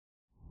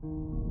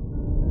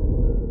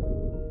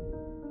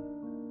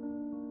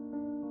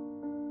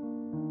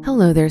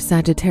Hello there,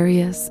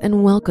 Sagittarius,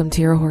 and welcome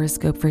to your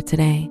horoscope for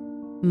today,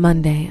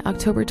 Monday,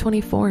 October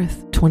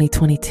 24th,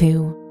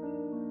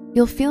 2022.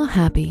 You'll feel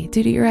happy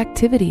due to your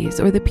activities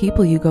or the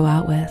people you go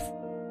out with.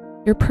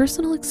 Your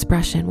personal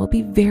expression will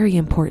be very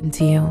important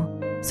to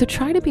you, so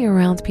try to be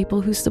around people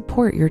who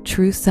support your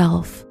true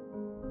self.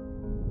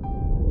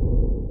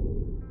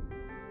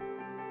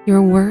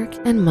 Your work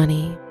and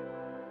money.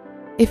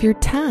 If your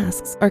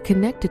tasks are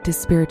connected to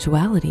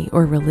spirituality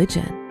or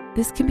religion,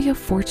 this can be a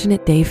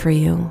fortunate day for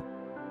you.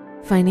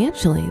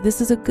 Financially, this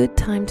is a good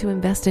time to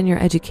invest in your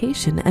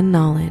education and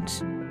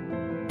knowledge.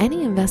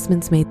 Any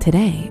investments made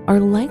today are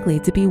likely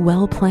to be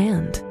well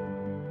planned.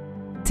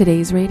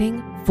 Today's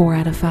rating, 4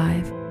 out of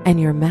 5,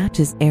 and your match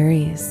is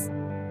Aries.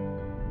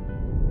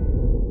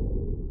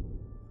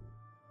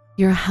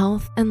 Your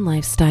health and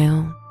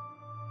lifestyle.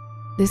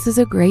 This is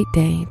a great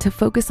day to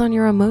focus on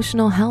your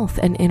emotional health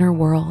and inner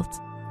world.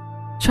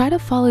 Try to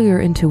follow your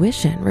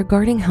intuition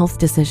regarding health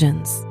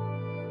decisions.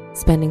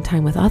 Spending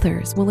time with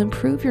others will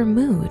improve your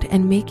mood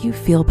and make you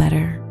feel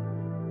better.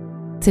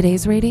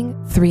 Today's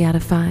rating, 3 out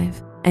of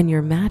 5, and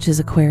your match is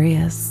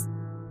Aquarius.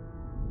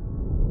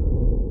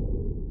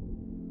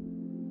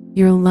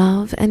 Your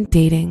love and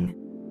dating.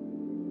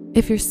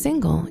 If you're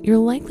single, you're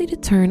likely to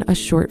turn a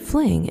short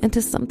fling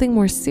into something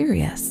more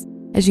serious,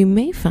 as you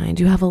may find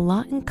you have a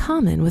lot in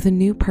common with a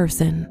new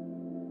person.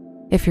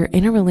 If you're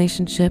in a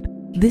relationship,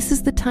 this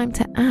is the time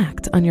to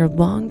act on your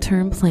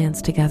long-term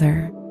plans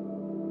together.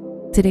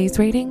 Today's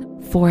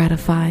rating, 4 out of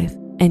 5,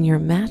 and your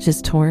match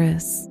is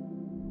Taurus.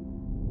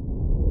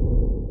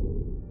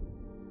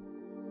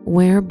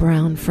 Wear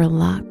brown for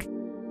luck.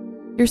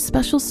 Your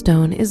special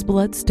stone is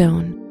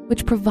bloodstone,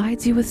 which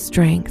provides you with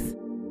strength.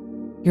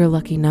 Your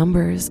lucky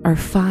numbers are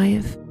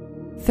 5,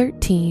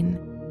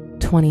 13,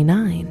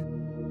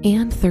 29,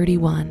 and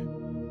 31.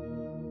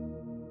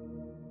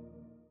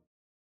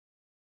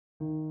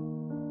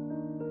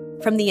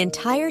 From the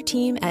entire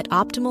team at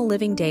Optimal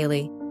Living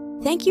Daily,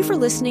 thank you for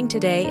listening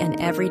today and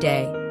every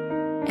day.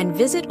 And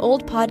visit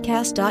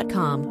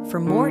oldpodcast.com for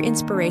more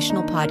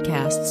inspirational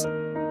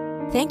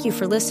podcasts. Thank you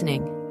for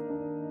listening.